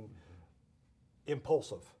just mean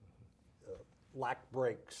impulsive, lack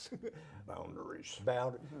brakes, Boundaries.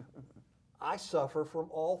 I suffer from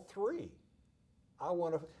all 3. I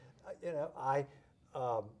want to,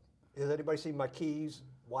 has anybody seen my keys?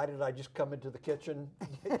 Why did I just come into the kitchen?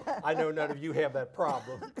 I know none of you have that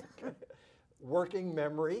problem. Working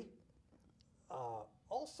memory.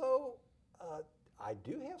 Also, I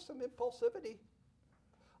do have some impulsivity.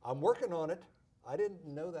 I'm working on it. I didn't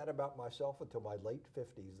know that about myself until my late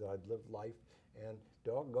 50s, that I'd lived life, and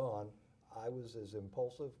doggone, I was as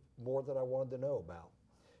impulsive, more than I wanted to know about.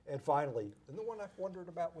 And finally, and the one I've wondered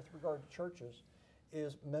about with regard to churches,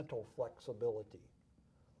 is mental flexibility.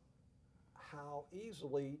 How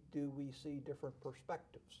easily do we see different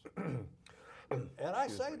perspectives? And I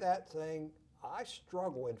say that saying, I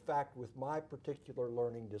struggle, in fact, with my particular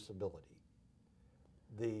learning disability.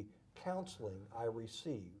 The counseling I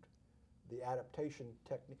received, the adaptation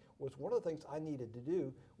technique, was one of the things I needed to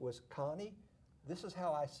do was, Connie, this is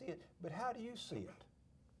how I see it, but how do you see it?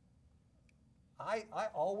 I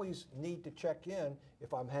always need to check in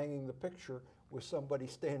if I'm hanging the picture with somebody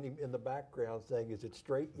standing in the background saying, is it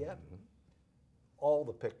straight yet? Mm-hmm. All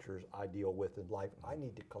the pictures I deal with in life, I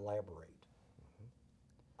need to collaborate.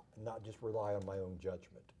 Not just rely on my own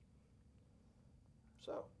judgment.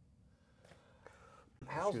 So,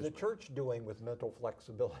 How's Excuse the me. church doing with mental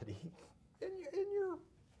flexibility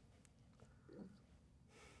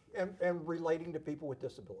and relating to people with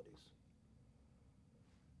disabilities?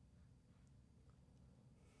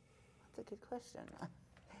 That's a good question.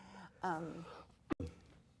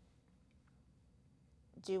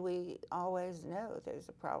 Do we always know there's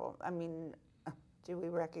a problem? I mean, do we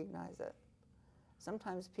recognize it?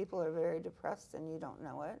 Sometimes people are very depressed and you don't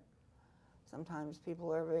know it. Sometimes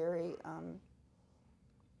people are very,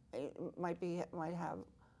 might have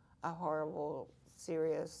a horrible,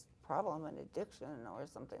 serious problem, an addiction or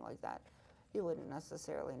something like that. You wouldn't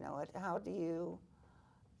necessarily know it. How do you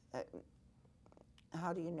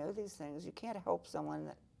know these things? You can't help someone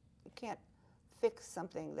that, you can't fix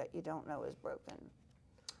something that you don't know is broken.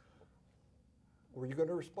 Were you going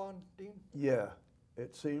to respond, Dean? Yeah,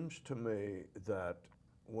 it seems to me that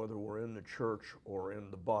whether we're in the church or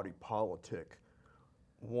in the body politic,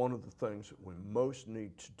 one of the things that we most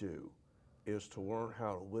need to do is to learn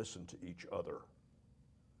how to listen to each other.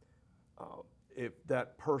 If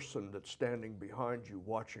that person that's standing behind you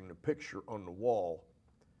watching the picture on the wall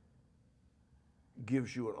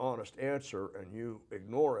gives you an honest answer and you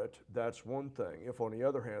ignore it, that's one thing. If on the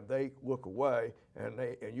other hand they look away and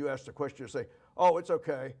you ask the question and say, "Oh, it's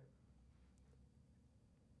okay,"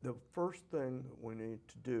 the first thing we need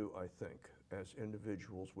to do, I think, as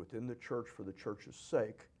individuals within the church for the church's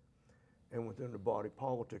sake and within the body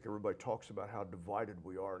politic, everybody talks about how divided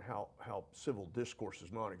we are and how civil discourse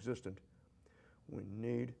is non-existent. We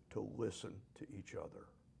need to listen to each other.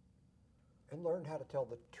 And learn how to tell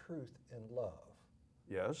the truth in love.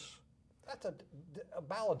 Yes? That's a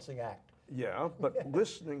balancing act. Yeah, but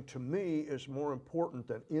listening to me is more important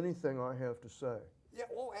than anything I have to say. Yeah,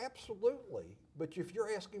 well, absolutely. But if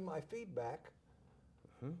you're asking my feedback,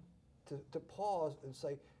 to pause and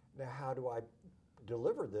say, now how do I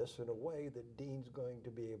deliver this in a way that Dean's going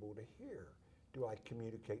to be able to hear? Do I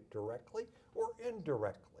communicate directly or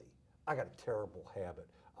indirectly? I got a terrible habit.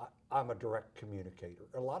 I'm a direct communicator.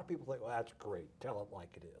 A lot of people think, well, that's great, tell it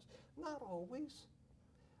like it is. Not always.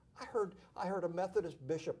 I heard a Methodist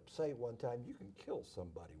bishop say one time, you can kill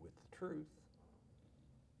somebody with the truth.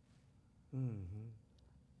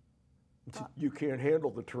 You can't handle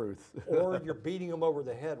the truth. Or you're beating them over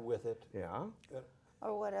the head with it. Yeah.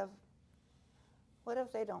 Or what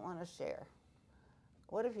if they don't want to share?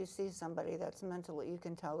 What if you see somebody that's mentally, you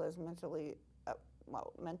can tell is mentally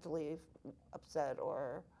upset,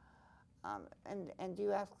 or and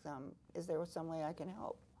you ask them, is there some way I can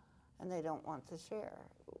help? And they don't want to share.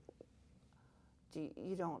 Do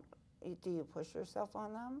you push yourself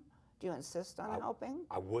on them? Do you insist on helping?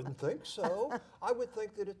 I wouldn't think so. I would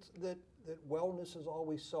think that that wellness is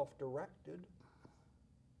always self-directed.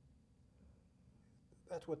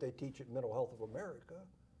 That's what they teach at Mental Health of America.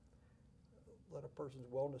 Let a person's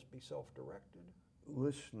wellness be self-directed.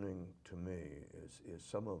 Listening to me is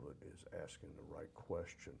some of it is asking the right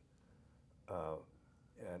question.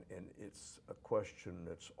 And it's a question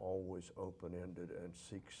that's always open-ended and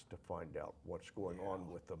seeks to find out what's going on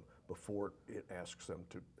with them before it asks them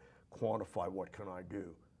to quantify what can I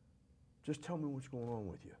do. Just tell me what's going on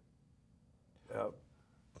with you.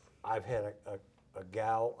 I've had a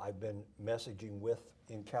gal I've been messaging with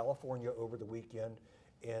in California over the weekend,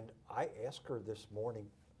 and I asked her this morning,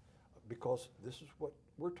 because this is what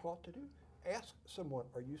we're taught to do. Ask someone,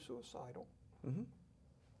 are you suicidal? Mm-hmm.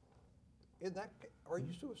 Are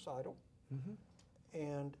you suicidal? Mm-hmm.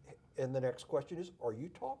 And the next question is, are you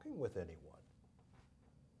talking with anyone?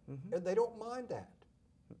 Mm-hmm. And they don't mind that.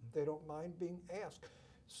 Mm-hmm. They don't mind being asked.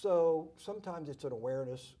 So sometimes it's an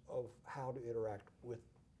awareness of how to interact with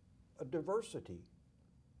a diversity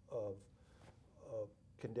of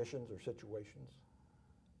conditions or situations.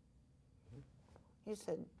 You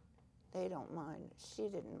said they don't mind. She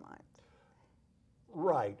didn't mind.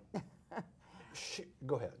 Right.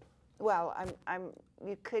 Go ahead. Well,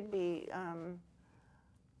 you could be,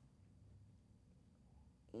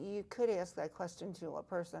 you could ask that question to a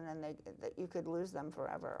person and that you could lose them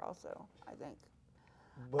forever also, I think.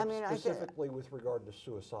 But specifically with regard to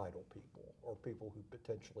suicidal people or people who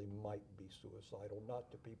potentially might be suicidal,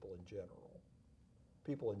 not to people in general.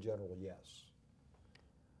 People in general, yes.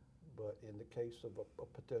 But in the case of a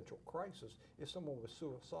potential crisis, if someone was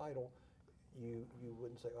suicidal, you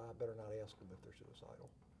wouldn't say, oh, I better not ask them if they're suicidal.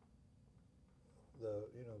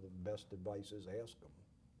 The best advice is ask them.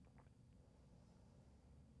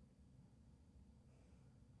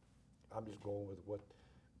 I'm just going with what,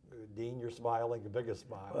 Dean, you're smiling, the biggest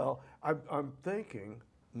smile. Well, I'm thinking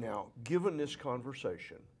now, given this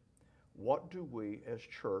conversation, what do we as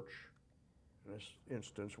church, in this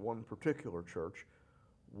instance, one particular church,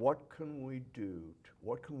 what can we do,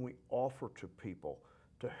 what can we offer to people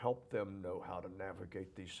to help them know how to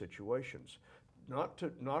navigate these situations? Not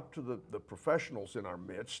to the professionals in our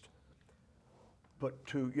midst, but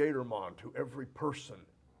to Yaderman, to every person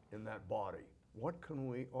in that body. What can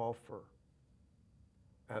we offer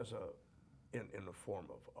as in the form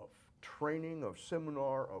of training, of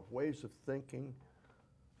seminar, of ways of thinking?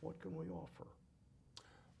 What can we offer?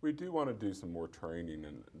 We do want to do some more training,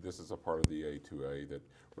 and this is a part of the A2A that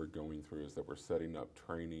we're going through, is that we're setting up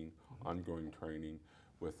training, ongoing training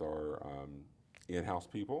with our in-house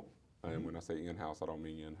people. And when I say in-house, I don't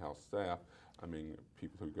mean in-house staff. I mean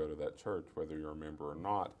people who go to that church, whether you're a member or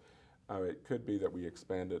not. It could be that we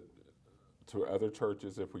expand it to other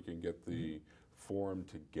churches if we can get the forum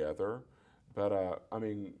together. But I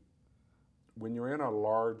mean, when you're in a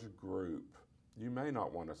large group, you may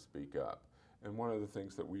not want to speak up. And one of the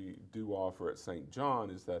things that we do offer at St.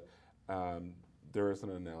 John is that there is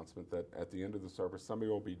an announcement that at the end of the service,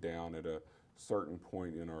 somebody will be down at a certain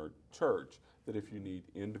point in our church that if you need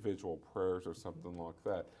individual prayers or something like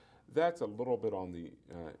that, that's a little bit on the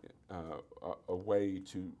a way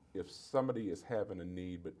to, if somebody is having a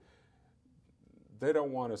need, but they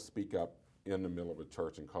don't want to speak up in the middle of a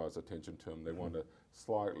church and cause attention to them. They want to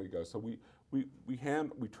slightly go. So we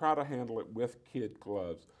try to handle it with kid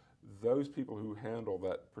gloves. Those people who handle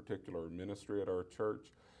that particular ministry at our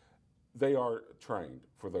church, they are trained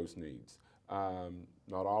for those needs.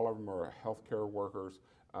 Not all of them are healthcare workers.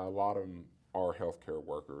 A lot of them are healthcare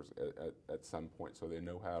workers at some point, so they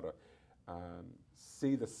know how to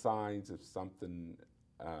see the signs if something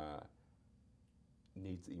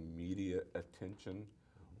needs immediate attention,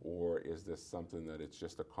 or is this something that it's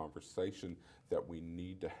just a conversation that we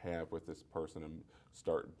need to have with this person and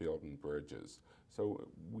start building bridges. So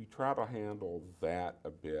we try to handle that a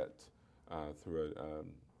bit through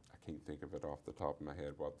I can't think of it off the top of my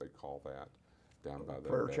head what they call that down by the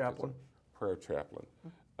prayer chaplain. Prayer chaplain.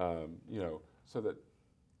 You know, so that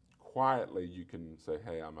quietly you can say,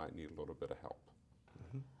 hey, I might need a little bit of help.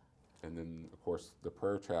 And then, of course, the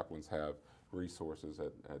prayer chaplains have resources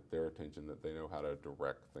at their attention that they know how to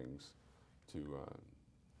direct things to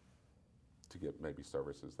get maybe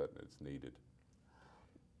services that it's needed.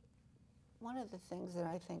 One of the things that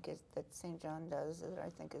I think is that St. John does that I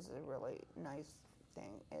think is a really nice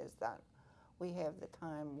thing is that we have the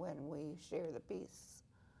time when we share the peace,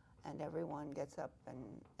 and everyone gets up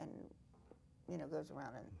and you know, goes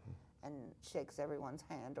around and shakes everyone's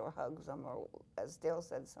hand or hugs them, or as Dale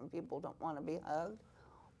said, some people don't want to be hugged,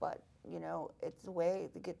 but you know, it's a way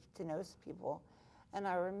to get to know people. And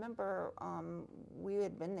I remember we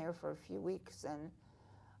had been there for a few weeks, and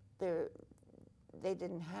they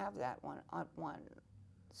didn't have that one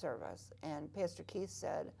service. And Pastor Keith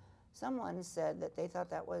said, someone said that they thought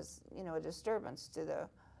that was, you know, a disturbance to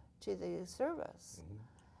the service.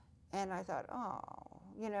 And I thought, oh,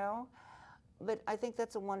 you know, but I think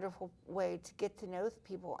that's a wonderful way to get to know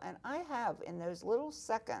people. And I have, in those little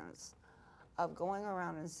seconds of going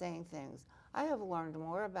around and saying things, I have learned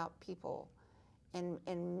more about people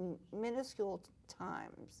in minuscule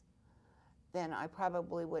times than I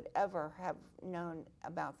probably would ever have known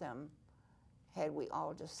about them had we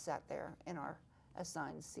all just sat there in our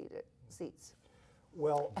assigned seats.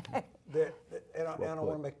 Well, and I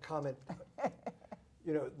want to make a comment.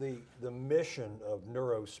 You know, the mission of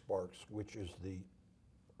NeuroSparks, which is the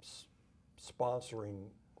sponsoring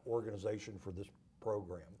organization for this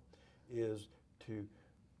program, is to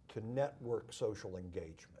network social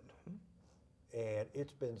engagement. And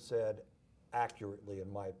it's been said accurately,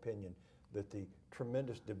 in my opinion, that the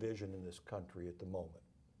tremendous division in this country at the moment,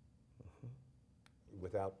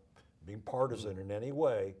 without being partisan in any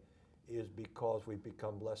way, is because we've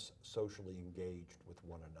become less socially engaged with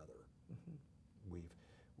one another.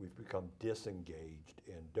 We've become disengaged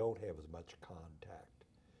and don't have as much contact.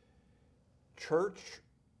 Church,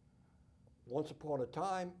 once upon a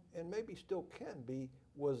time, and maybe still can be,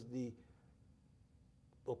 was the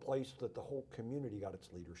place that the whole community got its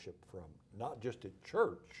leadership from, not just at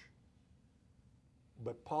church,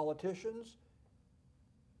 but politicians,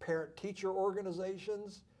 parent-teacher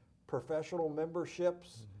organizations, professional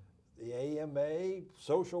memberships, the AMA,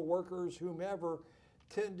 social workers, whomever,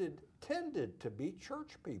 tended to be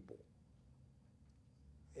church people.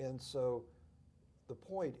 And so the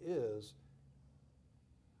point is,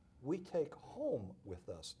 we take home with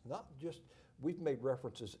us, not just, we've made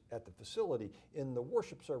references at the facility, in the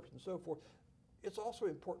worship service and so forth. It's also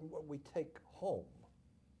important what we take home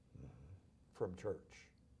from church.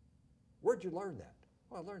 Where'd you learn that?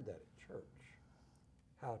 Well, I learned that at church,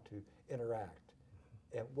 how to interact.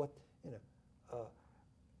 And what, you know,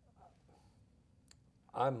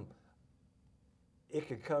 It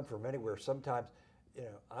could come from anywhere. Sometimes,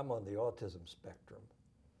 I'm on the autism spectrum.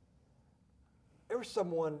 There was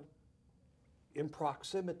someone in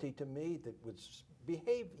proximity to me that was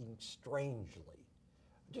behaving strangely,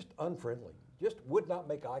 just unfriendly, just would not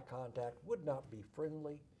make eye contact, would not be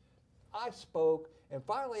friendly. I spoke, and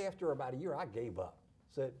finally, after about a year, I gave up.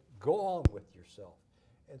 Said, go on with yourself.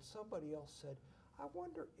 And somebody else said, I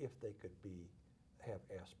wonder if they could have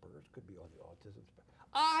Asperger's, could be on the autism spectrum.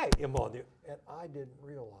 I am on the, and I didn't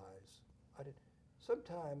realize.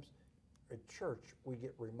 Sometimes at church, we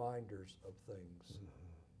get reminders of things,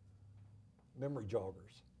 memory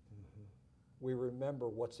joggers. We remember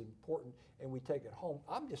what's important, and we take it home.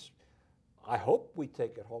 I hope we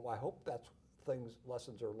take it home. I hope that's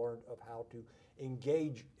lessons are learned of how to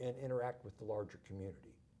engage and interact with the larger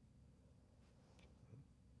community.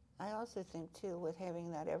 I also think too, with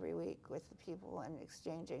having that every week with the people and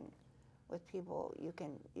exchanging with people, you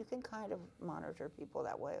can kind of monitor people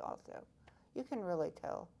that way also. You can really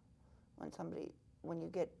tell when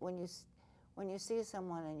you see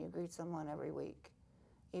someone and you greet someone every week,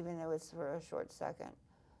 even though it's for a short second,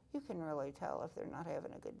 you can really tell if they're not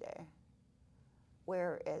having a good day.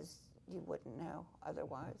 Whereas you wouldn't know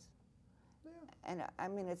otherwise. Yeah. And I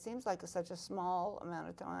mean, it seems like such a small amount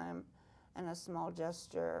of time and a small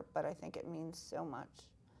gesture, but I think it means so much.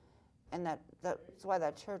 And that's why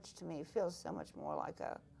that church to me feels so much more like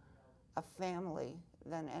a family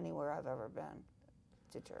than anywhere I've ever been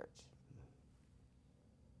to church.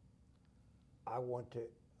 I want to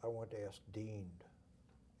ask Dean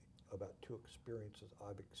about two experiences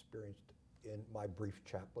I've experienced in my brief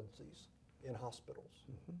chaplaincies in hospitals.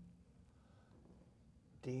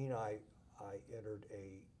 Dean, I entered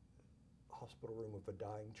a hospital room of a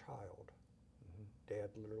dying child. Dad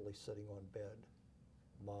literally sitting on bed,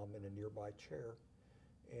 mom in a nearby chair,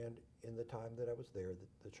 and in the time that I was there,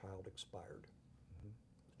 the child expired.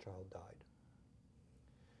 The child died.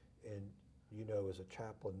 And as a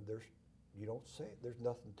chaplain, there's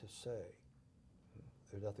nothing to say.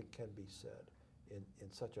 There's nothing can be said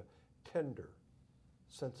in such a tender,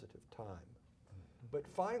 sensitive time. But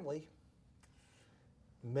finally,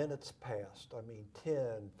 minutes passed.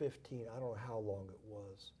 10, 15, I don't know how long it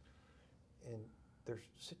was. And there's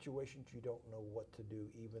situations you don't know what to do,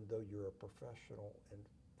 even though you're a professional. And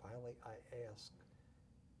finally, I asked,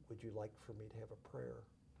 would you like for me to have a prayer?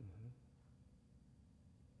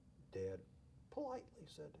 Dad politely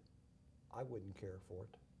said, I wouldn't care for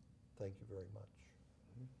it. Thank you very much.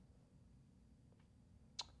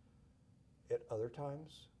 At other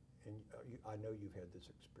times, and I know you've had this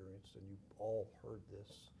experience and you've all heard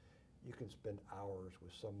this, you can spend hours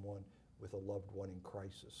with someone with a loved one in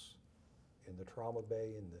crisis, in the trauma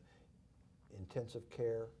bay, in the intensive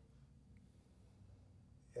care.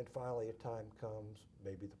 And finally a time comes,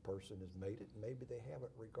 maybe the person has made it, maybe they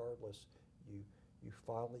haven't. Regardless, you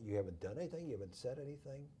haven't done anything, you haven't said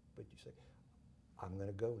anything, but you say, I'm going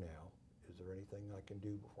to go now. Is there anything I can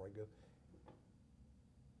do before I go?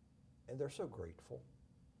 And they're so grateful.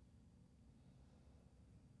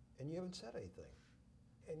 And you haven't said anything,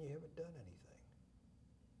 and you haven't done anything.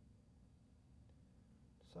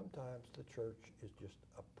 Sometimes the church is just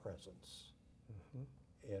a presence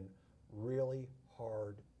in really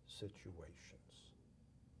hard situations.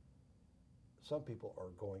 Some people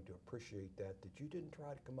are going to appreciate that you didn't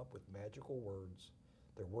try to come up with magical words.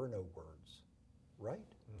 There were no words, right?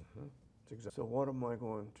 So what am I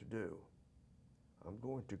going to do? I'm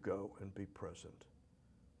going to go and be present.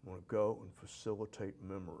 I'm going to go and facilitate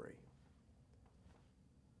memory.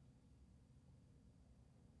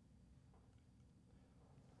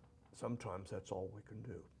 Sometimes that's all we can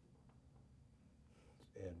do.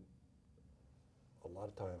 And a lot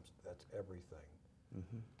of times that's everything.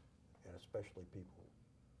 And especially people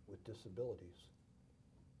with disabilities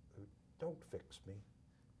who don't fix me.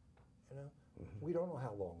 We don't know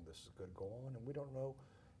how long this is going to go on, and we don't know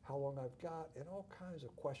how long I've got, and all kinds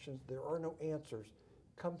of questions. There are no answers.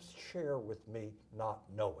 Come share with me not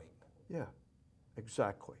knowing. Yeah,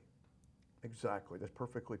 exactly. Exactly. That's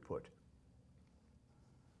perfectly put.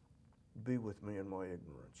 Be with me in my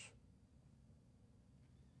ignorance.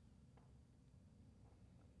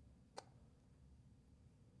 I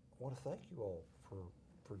want to thank you all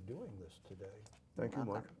for doing this today. Thank you,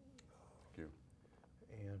 Mike. Thank you.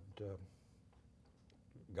 And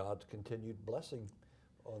God's continued blessing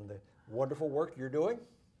on the wonderful work you're doing.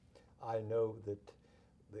 I know that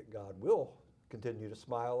God will continue to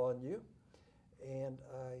smile on you, and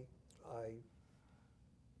I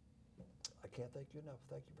can't thank you enough.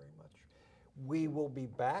 Thank you very much. We will be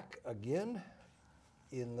back again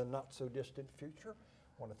in the not so distant future.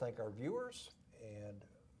 I want to thank our viewers, and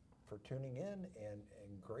for tuning in and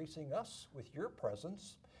gracing us with your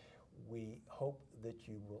presence. We hope that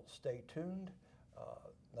you will stay tuned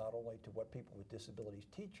not only to what people with disabilities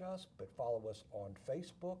teach us, but follow us on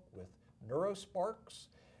Facebook with NeuroSparks,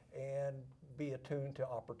 and be attuned to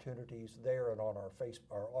opportunities there and on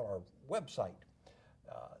our website.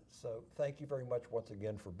 So thank you very much once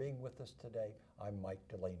again for being with us today. I'm Mike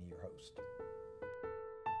Delaney, your host.